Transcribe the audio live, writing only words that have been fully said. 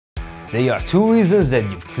There are two reasons that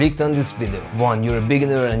you've clicked on this video. One, you're a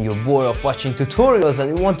beginner and you're bored of watching tutorials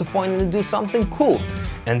and you want to finally do something cool.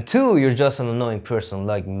 And two, you're just an annoying person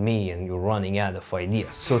like me and you're running out of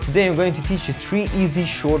ideas. So today I'm going to teach you 3 easy,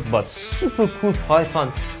 short but super cool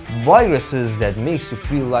Python viruses that makes you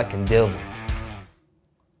feel like a devil.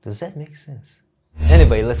 Does that make sense?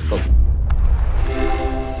 Anyway, let's go.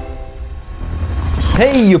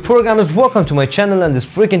 Hey you programmers, welcome to my channel and this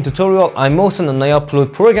freaking tutorial. I'm Mohsen and I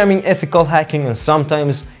upload programming, ethical hacking and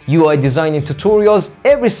sometimes UI designing tutorials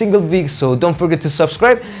every single week, so don't forget to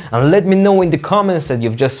subscribe and let me know in the comments that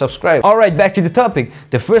you've just subscribed. Alright, back to the topic.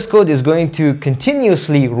 The first code is going to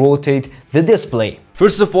continuously rotate the display.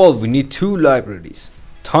 First of all, we need 2 libraries,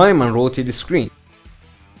 time and rotate the screen.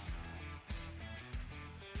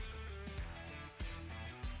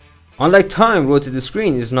 Unlike time, rotate the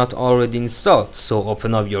screen is not already installed, so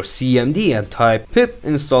open up your CMD and type pip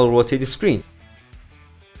install rotate the screen.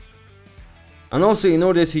 And also, in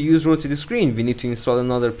order to use rotate the screen, we need to install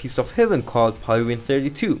another piece of heaven called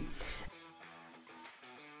pywin32.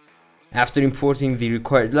 After importing the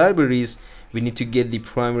required libraries, we need to get the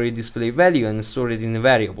primary display value and store it in a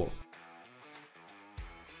variable.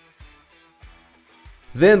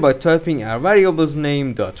 Then by typing our variable's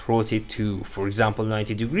name .rotate to, for example,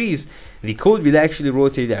 90 degrees, the code will actually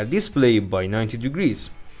rotate our display by 90 degrees.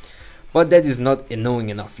 But that is not annoying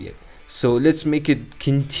enough yet. So let's make it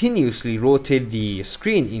continuously rotate the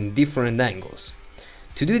screen in different angles.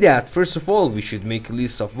 To do that, first of all, we should make a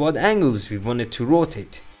list of what angles we want it to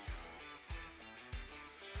rotate.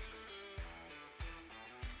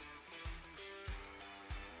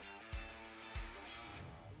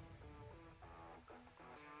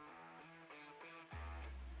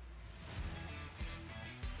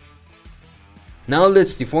 Now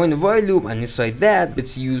let's define a while loop, and inside that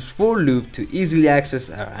let's use for loop to easily access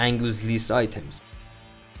our angles list items.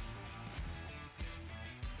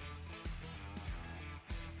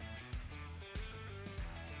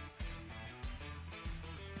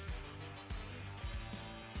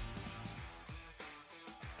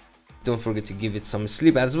 Don't forget to give it some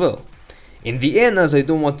sleep as well. In the end, as I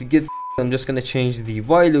don't want to get I'm just gonna change the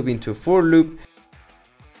while loop into a for loop.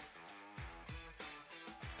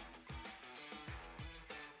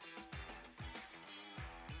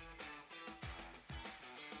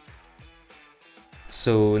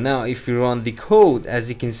 So now if we run the code, as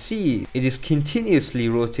you can see, it is continuously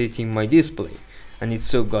rotating my display and it's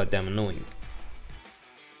so goddamn annoying.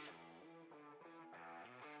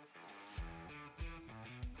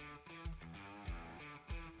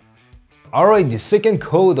 Alright, the second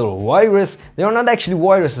code or virus, they are not actually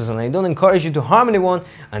viruses and I don't encourage you to harm anyone,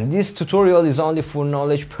 and this tutorial is only for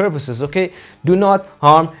knowledge purposes, okay? Do not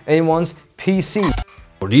harm anyone's PC.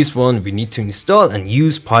 For this one, we need to install and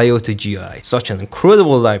use py-auto-gi, such an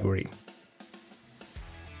incredible library.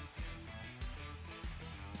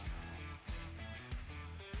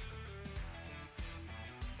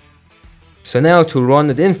 So now to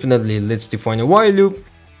run it infinitely, let's define a while loop,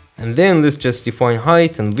 and then let's just define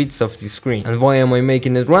height and width of the screen. And why am I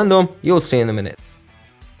making it random? You'll see in a minute.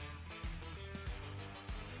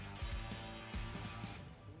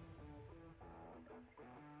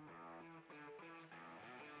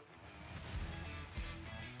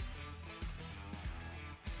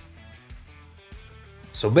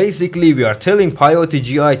 So basically we are telling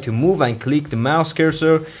py-auto-gi to move and click the mouse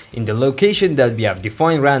cursor in the location that we have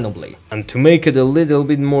defined randomly. And to make it a little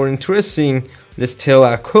bit more interesting, let's tell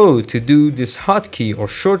our code to do this hotkey or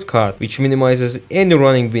shortcut which minimizes any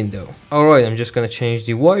running window. Alright, I'm just gonna change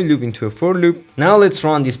the while loop into a for loop. Now let's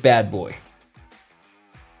run this bad boy.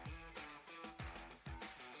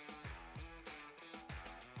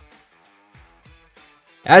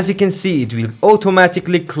 As you can see, it will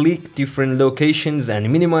automatically click different locations and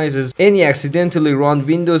minimizes any accidentally run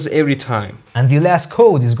windows every time. And the last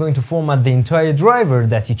code is going to format the entire driver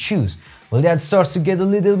that you choose. Well, that starts to get a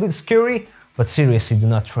little bit scary, but seriously, do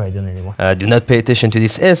not try it on anyone. Do not pay attention to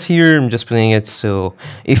this S here, I'm just putting it so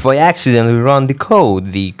if I accidentally run the code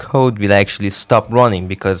will actually stop running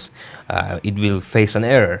because it will face an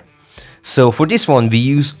error. So for this one, we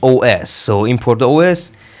use OS, so import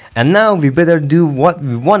OS. And now we better do what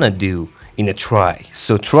we wanna do in a try.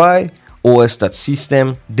 So try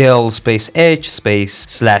os.system del space h space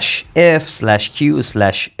 /f/q/s.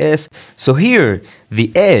 So here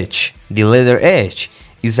the h, the letter h,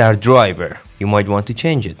 is our driver. You might want to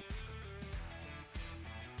change it.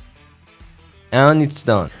 And it's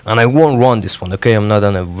done. And I won't run this one, okay? I'm not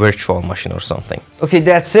on a virtual machine or something. Okay,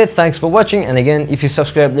 that's it. Thanks for watching. And again, if you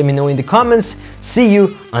subscribe, let me know in the comments. See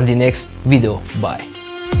you on the next video. Bye.